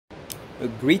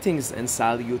Greetings and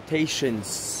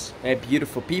salutations,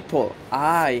 beautiful people.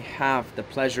 I have the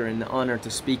pleasure and the honor to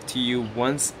speak to you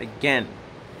once again.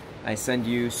 I send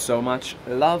you so much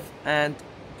love and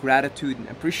gratitude and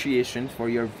appreciation for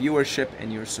your viewership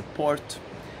and your support.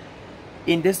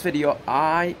 In this video,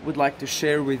 I would like to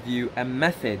share with you a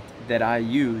method that I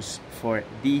use for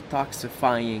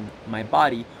detoxifying my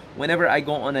body whenever I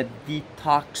go on a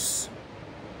detox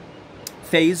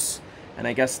phase. And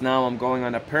I guess now I'm going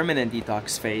on a permanent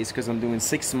detox phase because I'm doing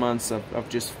 6 months of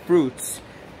just fruits.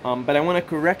 But I want to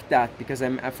correct that because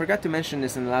I forgot to mention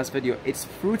this in the last video. It's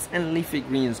fruits and leafy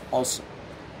greens also.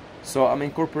 So I'm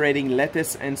incorporating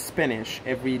lettuce and spinach.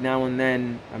 Every now and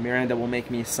then Miranda will make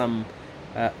me some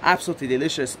absolutely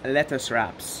delicious lettuce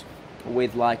wraps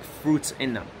with like fruits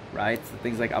in them, right? So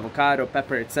things like avocado,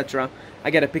 pepper, etc. I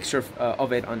get a picture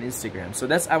of it on Instagram. So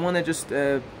that's, I want to just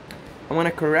I want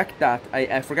to correct that.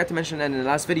 I forgot to mention that in the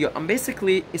last video. I'm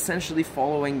basically essentially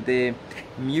following the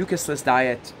mucusless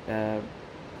diet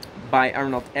by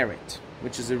Arnold Ehret,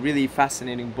 which is a really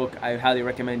fascinating book. I highly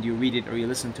recommend you read it or you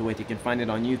listen to it. You can find it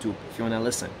on YouTube if you want to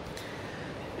listen.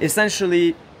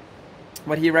 Essentially,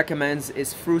 what he recommends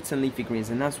is fruits and leafy greens,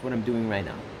 and that's what I'm doing right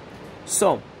now.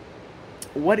 So,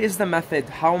 what is the method?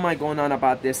 How am I going on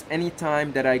about this?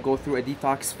 Anytime that I go through a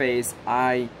detox phase,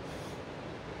 I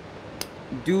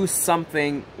do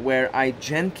something where I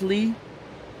gently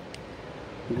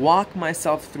walk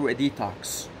myself through a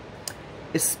detox,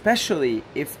 especially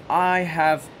if I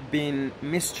have been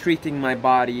mistreating my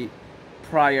body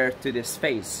prior to this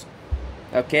phase.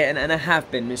 Okay, and I have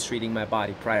been mistreating my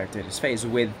body prior to this phase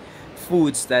with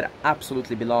foods that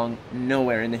absolutely belong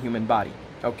nowhere in the human body.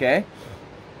 Okay,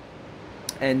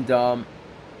 and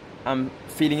I'm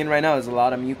feeling it right now. There's a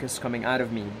lot of mucus coming out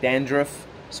of me, dandruff.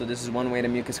 So this is one way the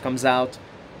mucus comes out.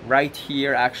 Right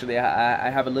here, actually, I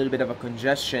have a little bit of a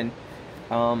congestion.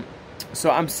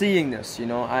 So I'm seeing this, you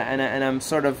know, and I'm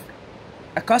sort of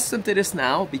accustomed to this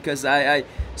now because I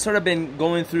sort of been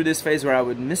going through this phase where I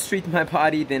would mistreat my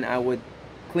body, then I would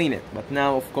clean it. But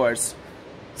now, of course,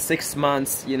 6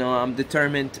 months, you know, I'm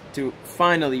determined to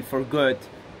finally, for good,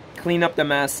 clean up the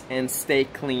mess and stay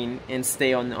clean and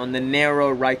stay on the narrow,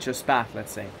 righteous path,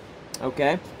 let's say.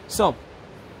 Okay? So,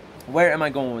 where am I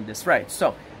going with this? Right,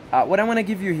 so what I want to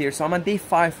give you here, so I'm on day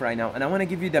 5 right now, and I want to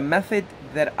give you the method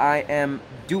that I am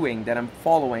doing, that I'm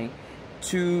following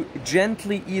to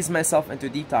gently ease myself into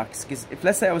detox. Because if,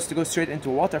 let's say, I was to go straight into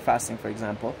water fasting, for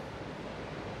example,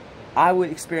 I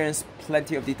would experience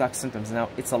plenty of detox symptoms. Now,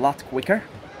 it's a lot quicker,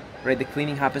 right? The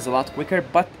cleaning happens a lot quicker,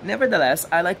 but nevertheless,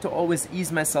 I like to always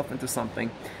ease myself into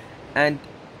something. And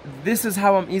this is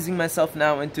how I'm easing myself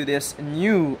now into this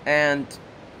new and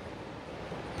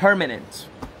permanent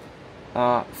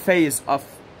phase of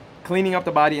cleaning up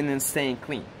the body and then staying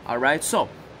clean. All right, so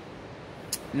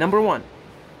number 1,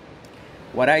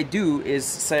 what I do is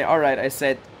say, all right, I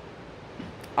said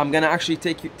I'm gonna actually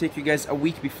take you guys a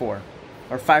week before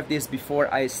or 5 days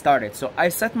before I started. So I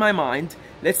set my mind,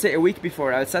 let's say a week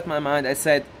before, I would set my mind, I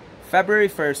said February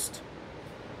 1st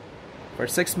for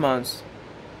 6 months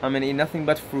I'm gonna eat nothing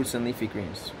but fruits and leafy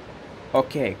greens.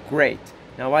 Okay, great.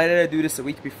 Now, why did I do this a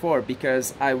week before?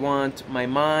 Because I want my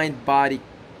mind-body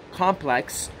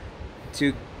complex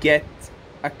to get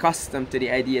accustomed to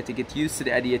the idea, to get used to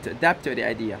the idea, to adapt to the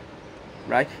idea,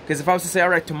 right? Because if I was to say, all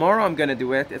right, tomorrow I'm gonna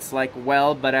do it, it's like,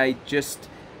 well, but I just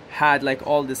had like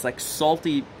all this like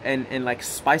salty and like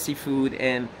spicy food,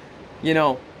 and you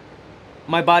know,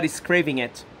 my body's craving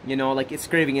it, you know, like it's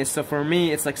craving it. So for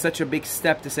me, it's like such a big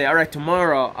step to say, all right,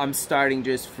 tomorrow I'm starting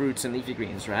just fruits and leafy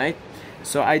greens, right?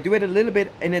 So I do it a little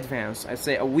bit in advance. I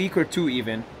say a week or 2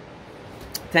 even,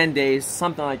 10 days,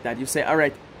 something like that. You say, all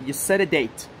right, you set a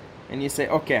date and you say,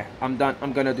 okay, I'm done,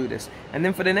 I'm gonna do this. And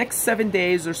then for the next 7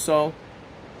 days or so,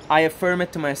 I affirm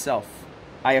it to myself.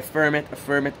 I affirm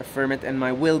it, and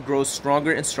my will grows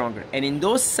stronger and stronger. And in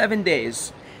those 7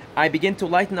 days, I begin to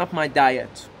lighten up my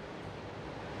diet.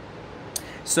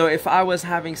 So if I was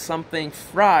having something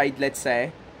fried, let's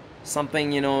say,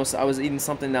 something, you know, so I was eating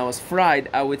something that was fried,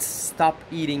 I would stop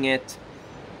eating it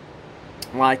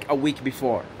like a week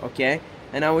before, okay?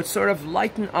 And I would sort of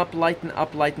lighten up,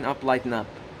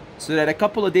 so that a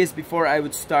couple of days before I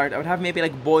would start, I would have maybe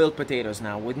like boiled potatoes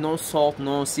now, with no salt,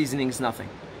 no seasonings, nothing,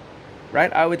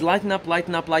 right? I would lighten up,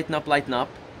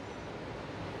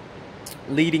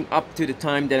 leading up to the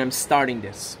time that I'm starting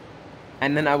this.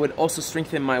 And then I would also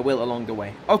strengthen my will along the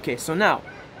way. Okay, so now,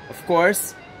 of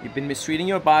course, you've been mistreating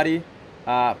your body,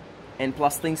 and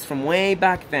plus things from way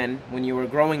back then when you were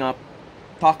growing up,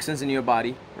 toxins in your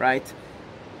body, right?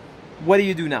 What do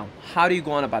you do now? How do you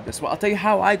go on about this? Well, I'll tell you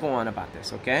how I go on about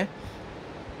this, okay?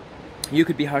 you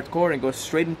could be hardcore and go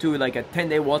straight into like a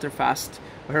 10-day water fast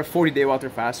or a 40-day water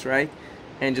fast, right?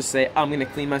 And just say, I'm gonna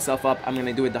clean myself up, I'm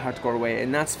gonna do it the hardcore way,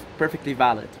 and that's perfectly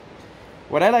valid.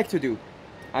 What I like to do,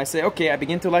 I say, okay, I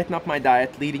begin to lighten up my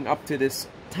diet leading up to this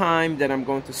time that I'm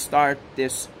going to start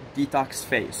this detox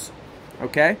phase,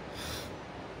 okay?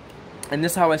 And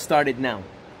this is how I started now,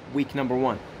 week number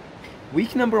 1.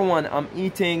 Week number 1, I'm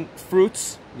eating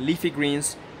fruits, leafy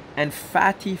greens, and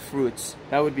fatty fruits.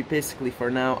 That would be basically, for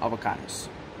now, avocados.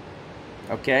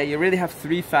 Okay, you really have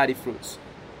 3 fatty fruits.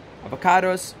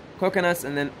 Avocados, coconuts,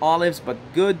 and then olives, but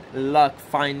good luck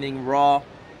finding raw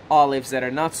olives that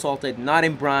are not salted, not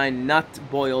in brine, not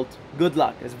boiled. Good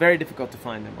luck. It's very difficult to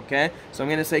find them, okay? So I'm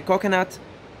gonna say coconut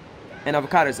and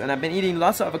avocados, and I've been eating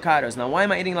lots of avocados. Now, why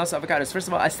am I eating lots of avocados? First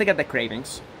of all, I still get the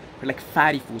cravings for like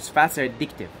fatty foods. Fats are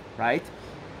addictive, right?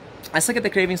 I still get the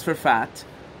cravings for fat,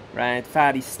 right?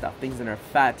 Fatty stuff, things that are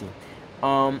fatty.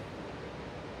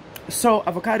 So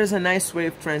avocado is a nice way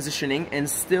of transitioning and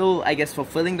still, I guess,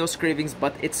 fulfilling those cravings,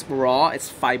 but it's raw, it's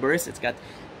fibrous, it's got,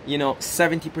 you know,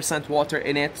 70% water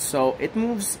in it, so it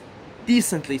moves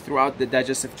decently throughout the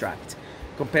digestive tract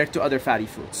compared to other fatty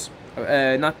foods.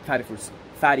 Not fatty foods,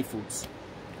 fatty foods,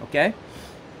 okay?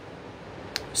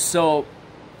 So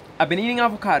I've been eating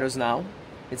avocados now.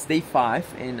 It's day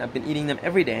 5, and I've been eating them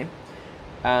every day.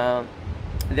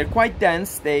 They're quite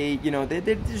dense. They're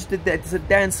just it's a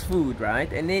dense food, right?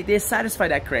 And they satisfy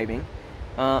that craving.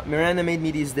 Miranda made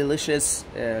me these delicious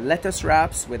lettuce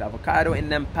wraps with avocado in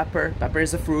them, pepper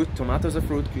is a fruit, tomato is a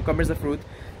fruit, cucumber is a fruit.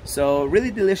 So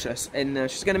really delicious, and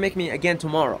she's gonna make me again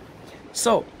tomorrow.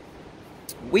 So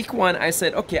week 1, I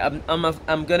said, okay,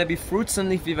 I'm gonna be fruits and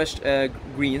leafy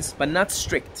greens, but not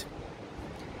strict.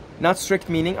 Not strict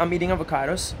meaning I'm eating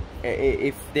avocados.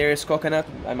 If there's coconut,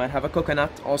 I might have a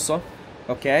coconut also.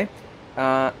 Okay,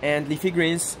 and leafy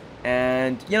greens,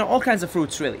 and you know, all kinds of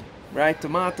fruits really, right?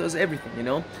 Tomatoes, everything, you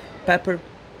know, pepper,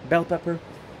 bell pepper.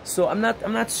 So I'm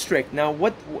not strict. Now,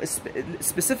 what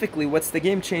specifically, what's the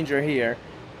game changer here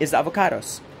is the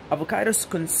avocados. Avocados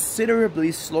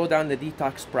considerably slow down the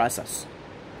detox process,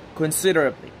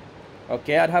 considerably.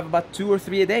 Okay, I'd have about 2 or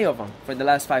 3 a day of them for the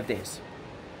last 5 days.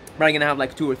 Probably gonna have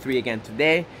like 2 or 3 again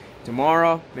today,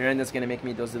 tomorrow. Miranda's gonna make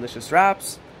me those delicious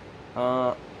wraps.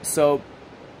 So,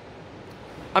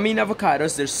 I mean,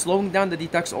 avocados, they're slowing down the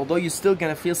detox, although you're still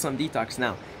gonna feel some detox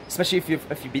now. Especially if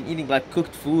you've been eating like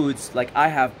cooked foods, like I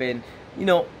have been, you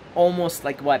know, almost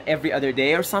like what, every other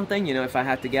day or something, you know, if I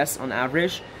had to guess on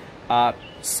average.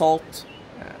 Salt,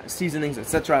 seasonings,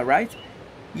 etc., right?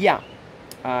 Yeah,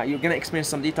 you're gonna experience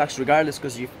some detox regardless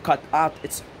because you've cut out.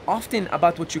 It's often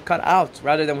about what you cut out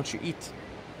rather than what you eat.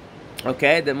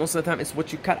 Okay, then most of the time it's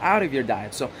what you cut out of your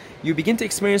diet. So you begin to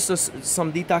experience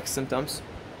some detox symptoms,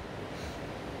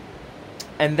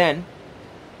 and then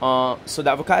so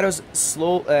the avocados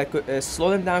slow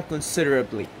them down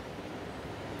considerably.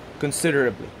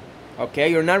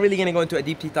 Okay, you're not really gonna go into a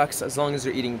deep detox as long as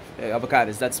you're eating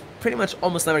avocados. That's pretty much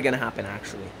almost never gonna happen,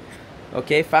 actually.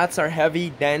 Okay, fats are heavy,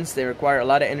 dense. They require a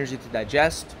lot of energy to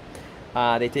digest.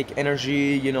 They take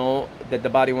energy, you know, that the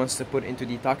body wants to put into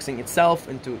detoxing itself,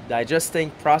 into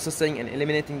digesting, processing, and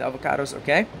eliminating the avocados,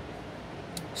 okay?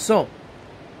 So,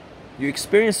 you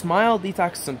experience mild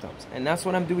detox symptoms, and that's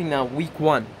what I'm doing now, week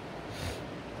 1.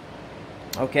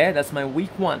 Okay, that's my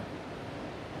week 1.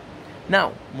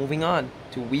 Now, moving on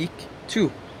to week 2.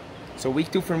 So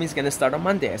week 2 for me is going to start on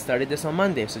Monday. I started this on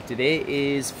Monday, so today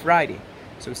is Friday.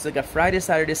 So we still got Friday,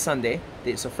 Saturday, Sunday.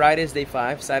 So Friday is day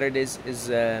 5, Saturday is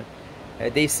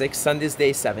day 6, Sunday is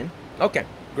day 7. Okay,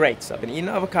 great. So I've been eating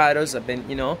avocados. I've been,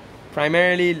 you know,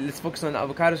 primarily let's focus on the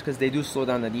avocados because they do slow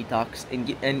down the detox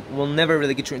and will never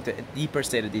really get you into a deeper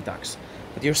state of detox.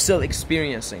 But you're still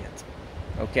experiencing it.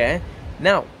 Okay?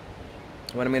 Now,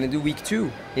 what I'm going to do week 2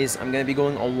 is I'm going to be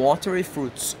going on watery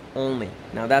fruits only.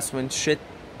 Now that's when shit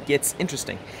gets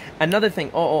interesting. Another thing,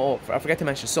 I forgot to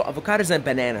mention, so avocados and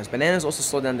bananas. Bananas also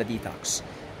slow down the detox.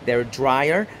 They're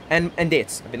drier, and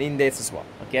dates. I've been eating dates as well.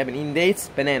 Okay, I've been eating dates,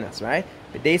 bananas, right?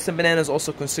 But dates and bananas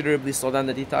also considerably slow down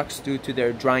the detox due to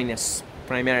their dryness,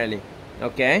 primarily.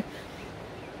 Okay?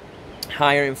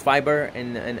 Higher in fiber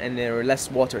and there are less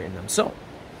water in them. So,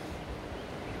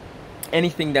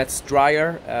 anything that's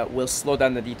drier will slow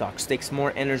down the detox. Takes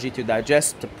more energy to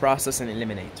digest, to process, and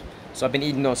eliminate. So I've been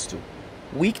eating those 2.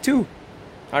 Week 2.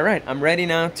 All right, I'm ready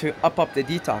now to up the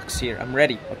detox here. I'm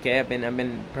ready. Okay, I've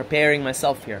been preparing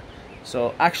myself here.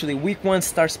 So actually, week 1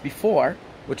 starts before,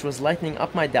 which was lightening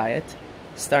up my diet,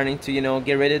 starting to, you know,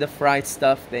 get rid of the fried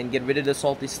stuff, then get rid of the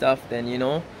salty stuff, then, you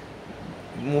know,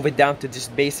 move it down to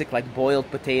just basic like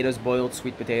boiled potatoes, boiled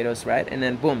sweet potatoes, right? And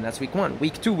then boom, that's week 1.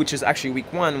 Week 2, which is actually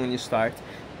week 1 when you start,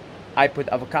 I put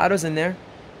avocados in there,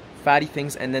 fatty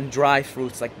things, and then dry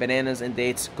fruits like bananas and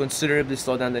dates considerably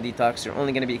slow down the detox. You're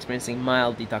only going to be experiencing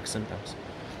mild detox symptoms.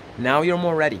 Now you're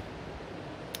more ready.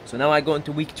 So now I go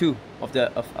into week 2 of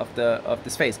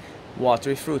this phase.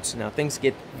 Watery fruits. Now things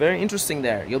get very interesting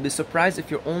there. You'll be surprised if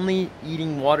you're only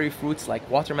eating watery fruits like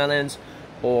watermelons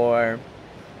or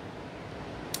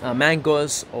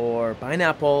mangoes or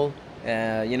pineapple.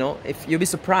 You know, if you'll be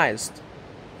surprised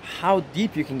how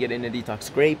deep you can get in a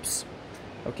detox. Grapes.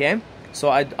 Okay, so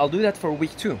I'll do that for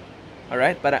week 2. All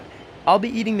right, but I'll be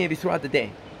eating maybe throughout the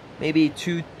day, maybe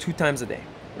two times a day.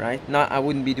 Right? I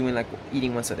wouldn't be doing like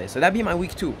eating once a day. So that'd be my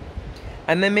week 2.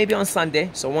 And then maybe on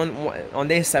Sunday, so on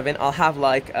day 7, I'll have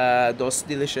like those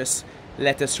delicious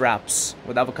lettuce wraps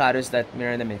with avocados that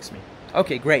Miranda makes me.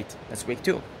 Okay, great. That's week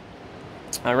 2.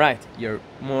 All right, you're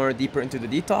more deeper into the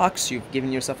detox. You've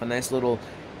given yourself a nice little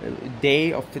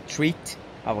day of the treat.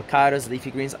 Avocados,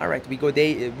 leafy greens. All right, we go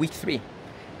week 3.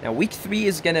 Now week 3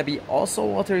 is gonna be also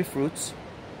watery fruits,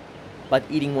 but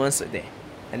eating once a day.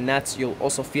 And that's, you'll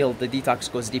also feel the detox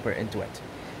goes deeper into it.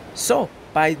 So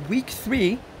by week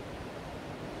 3,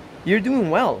 you're doing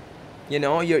well. You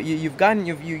know, you're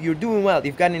doing well.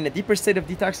 You've gotten in a deeper state of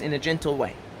detox in a gentle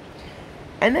way.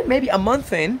 And then maybe a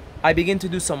month in, I begin to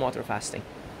do some water fasting.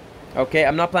 Okay,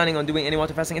 I'm not planning on doing any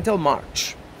water fasting until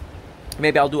March.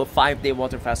 Maybe I'll do a 5-day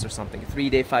water fast or something,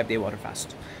 3-day, 5-day water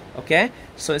fast. Okay,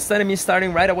 so instead of me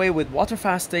starting right away with water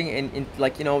fasting and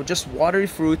like, you know, just watery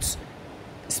fruits,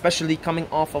 especially coming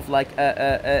off of like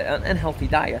an unhealthy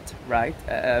diet, right?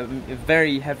 A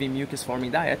very heavy mucus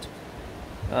forming diet.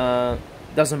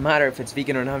 Doesn't matter if it's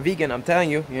vegan or non-vegan. I'm telling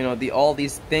you, you know, all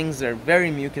these things are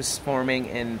very mucus forming,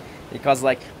 and because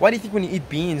like, why do you think when you eat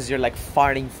beans you're like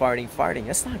farting?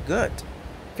 That's not good.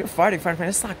 If you're farting,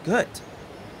 that's not good.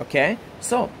 Okay,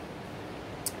 so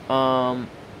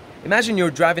imagine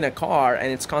you're driving a car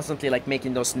and it's constantly like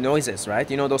making those noises, right?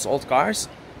 You know those old cars?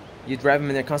 You drive them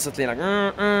and they're constantly like,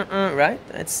 right?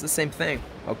 It's the same thing.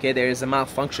 Okay, there is a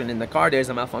malfunction in the car, there's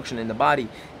a malfunction in the body.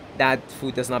 That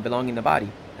food does not belong in the body.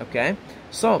 Okay,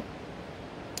 so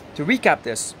to recap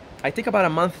this, I take about a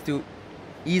month to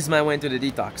ease my way into the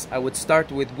detox. I would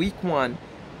start with week 1,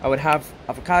 I would have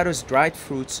avocados, dried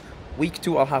fruits. Week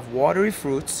 2, I'll have watery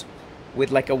fruits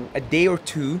with like a day or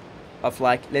 2 of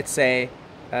like, let's say,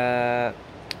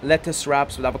 lettuce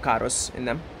wraps with avocados in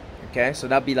them. Okay, so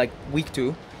that'd be like week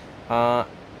 2.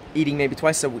 Eating maybe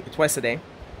twice a day.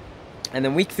 And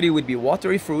then week 3 would be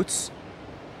watery fruits,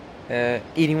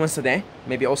 eating once a day.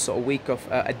 Maybe also a week of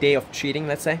a day of cheating,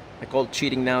 let's say. I call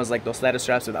cheating now is like those lettuce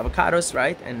wraps with avocados,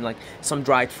 right? And like some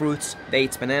dried fruits,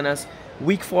 dates, bananas.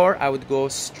 Week 4, I would go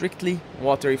strictly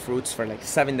watery fruits for like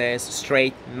 7 days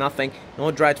straight, nothing,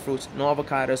 no dried fruits, no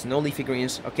avocados, no leafy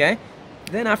greens, okay?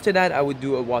 Then after that, I would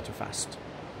do a water fast.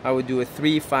 I would do a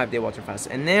 3-5 day water fast.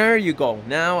 And there you go.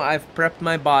 Now I've prepped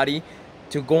my body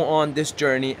to go on this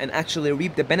journey and actually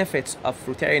reap the benefits of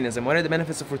Fruitarianism. What are the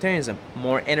benefits of Fruitarianism?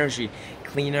 More energy,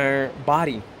 cleaner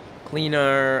body,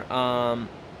 cleaner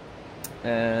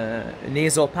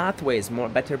nasal pathways,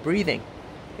 better breathing,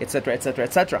 etc., etc.,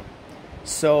 etc.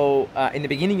 So in the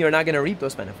beginning, you're not going to reap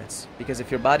those benefits, because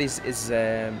if your body is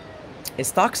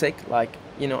toxic, like,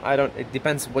 you know, it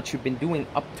depends what you've been doing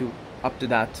up to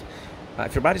that.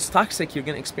 If your body's toxic, you're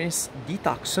going to experience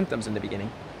detox symptoms in the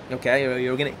beginning. Okay,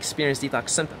 you're going to experience detox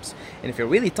symptoms. And if you're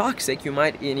really toxic, you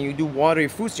might, and you do watery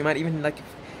fruits, you might even like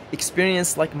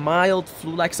experience like mild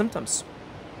flu-like symptoms.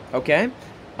 Okay,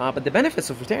 but the benefits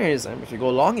of Fruitarianism, if you go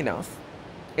long enough,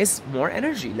 is more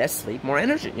energy, less sleep, more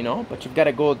energy. You know, but you've got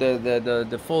to go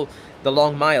the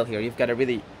long mile here. You've got to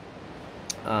really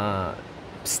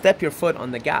step your foot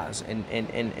on the gas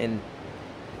and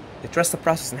trust the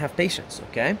process and have patience.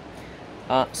 Okay.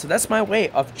 So that's my way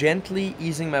of gently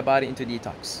easing my body into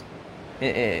detox,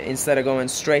 instead of going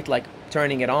straight, like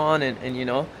turning it on and you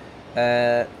know,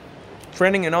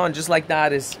 turning it on just like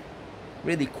that is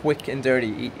really quick and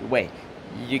dirty way.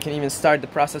 You can even start the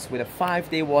process with a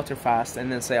 5-day water fast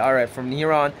and then say, all right, from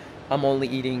here on, I'm only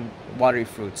eating watery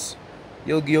fruits.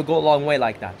 You'll go a long way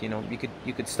like that. You know,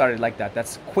 you could start it like that.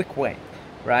 That's a quick way,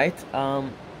 right?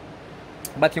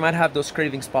 But you might have those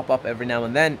cravings pop up every now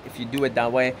and then if you do it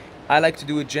that way. I like to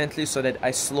do it gently so that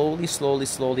I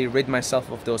slowly rid myself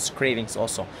of those cravings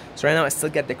also. So right now I still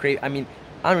get the crave. I mean,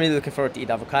 I'm really looking forward to eat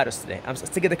avocados today. I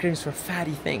still get the cravings for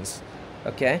fatty things.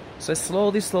 Okay? So I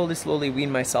slowly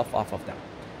wean myself off of them.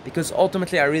 Because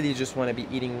ultimately I really just want to be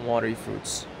eating watery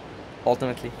fruits.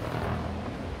 Ultimately.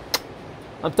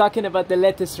 I'm talking about the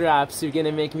lettuce wraps you're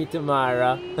gonna make me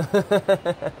tomorrow.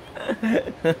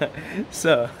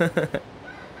 So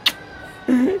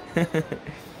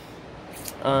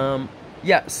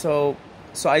yeah, so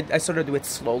So I sort of do it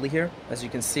slowly here, as you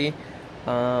can see.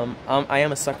 I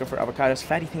am a sucker for avocados.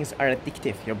 Fatty things are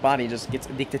addictive. Your body just gets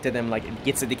addicted to them like it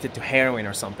gets addicted to heroin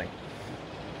or something.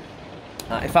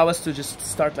 If I was to just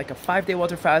start like a 5-day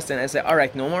water fast and I say, all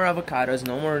right, no more avocados,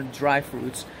 no more dry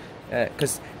fruits,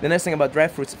 because the nice thing about dry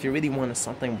fruits, if you really want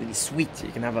something really sweet,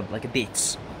 you can have like a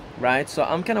dates, right? So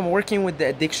I'm kind of working with the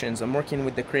addictions, I'm working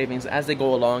with the cravings as they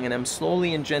go along, and I'm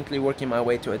slowly and gently working my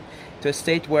way to a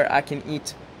state where I can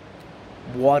eat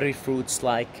watery fruits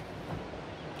like,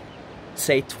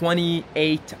 say,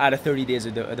 28 out of 30 days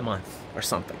of the month or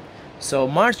something. So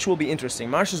March will be interesting.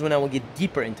 March is when I will get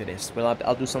deeper into this. Well,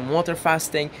 I'll do some water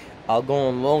fasting. I'll go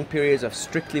on long periods of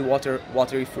strictly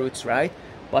watery fruits, right?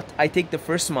 But I take the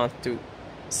first month, to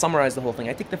summarize the whole thing,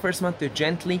 I take the first month to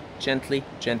gently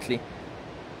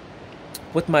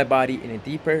put my body in a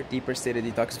deeper state of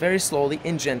detox, very slowly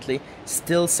and gently,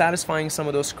 still satisfying some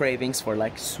of those cravings for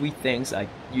like sweet things. I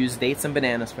use dates and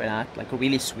bananas for that, like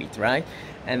really sweet, right?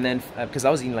 And then, because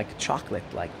I was eating like chocolate,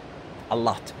 like a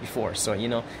lot before, so you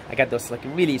know, I got those like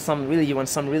you want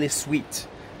some really sweet,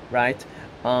 right?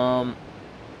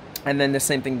 And then the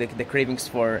same thing, the cravings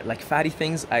for like fatty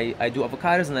things, I do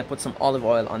avocados and I put some olive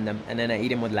oil on them, and then I eat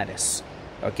them with lettuce.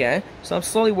 Okay, so I'm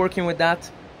slowly working with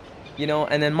that, you know.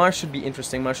 And then March should be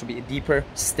interesting. March should be a deeper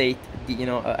state, you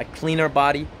know, a cleaner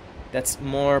body that's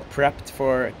more prepped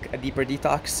for a deeper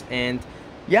detox, and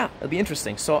yeah, it'll be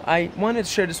interesting. So I wanted to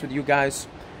share this with you guys.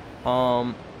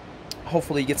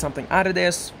 Hopefully you get something out of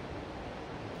this.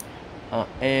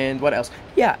 And what else?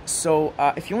 Yeah, so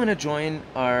if you want to join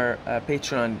our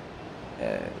Patreon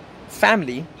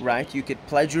family, right, you could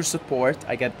pledge your support.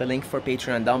 I got the link for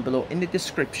Patreon down below in the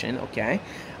description, okay?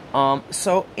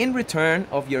 So in return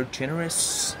of your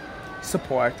generous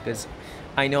support, because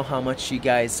I know how much you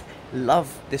guys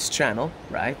love this channel,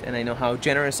 right? And I know how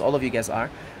generous all of you guys are.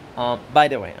 By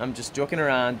the way, I'm just joking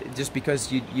around. Just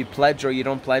because you pledge or you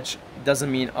don't pledge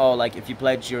doesn't mean, oh, like if you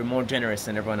pledge you're more generous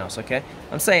than everyone else, okay?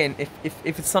 I'm saying if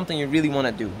it's something you really want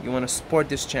to do, you want to support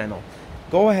this channel,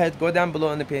 go ahead, go down below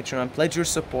on the Patreon, pledge your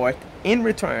support. In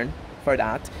return for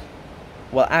that,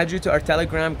 we'll add you to our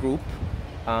Telegram group.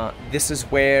 This is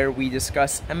where we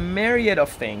discuss a myriad of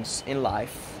things in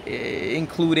life,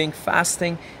 including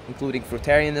fasting, including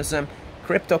Fruitarianism,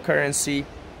 cryptocurrency,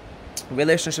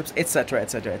 relationships, etc,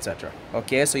 etc, etc.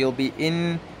 Okay, so you'll be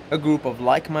in a group of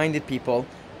like-minded people.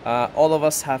 All of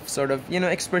us have sort of, you know,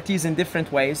 expertise in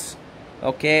different ways.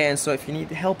 Okay, and so if you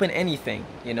need help in anything,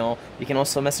 you know, you can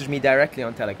also message me directly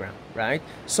on Telegram, right?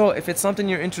 So if it's something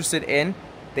you're interested in,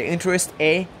 the interest,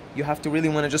 A, you have to really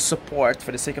want to just support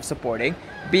for the sake of supporting.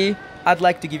 B, I'd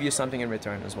like to give you something in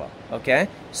return as well. Okay,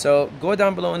 so go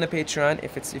down below in the Patreon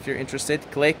if you're interested,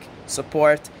 click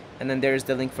support, and then there's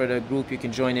the link for the group. You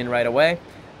can join in right away.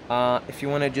 If you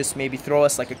want to just maybe throw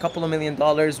us like a couple of $1 million,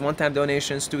 one-time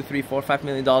donations, $2, $3, $4, $5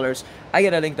 million, I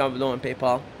get a link down below on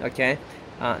PayPal. Okay,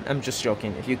 I'm just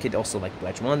joking. If you could also like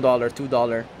pledge $1,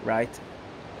 $2, right?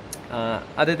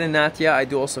 Other than that, yeah, I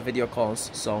do also video calls.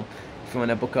 So if you want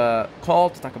to book a call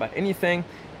to talk about anything,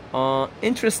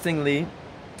 interestingly,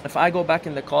 if I go back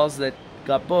in the calls that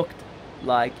got booked,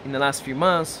 like in the last few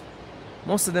months,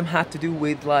 most of them had to do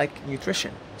with like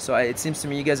nutrition. So it seems to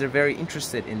me you guys are very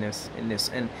interested in this,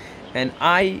 and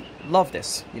I love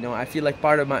this. You know, I feel like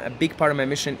a big part of my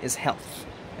mission is health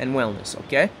and wellness.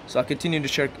 Okay, so I'll continue to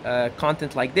share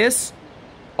content like this.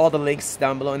 All the links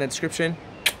down below in the description.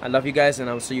 I love you guys, and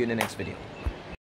I will see you in the next video.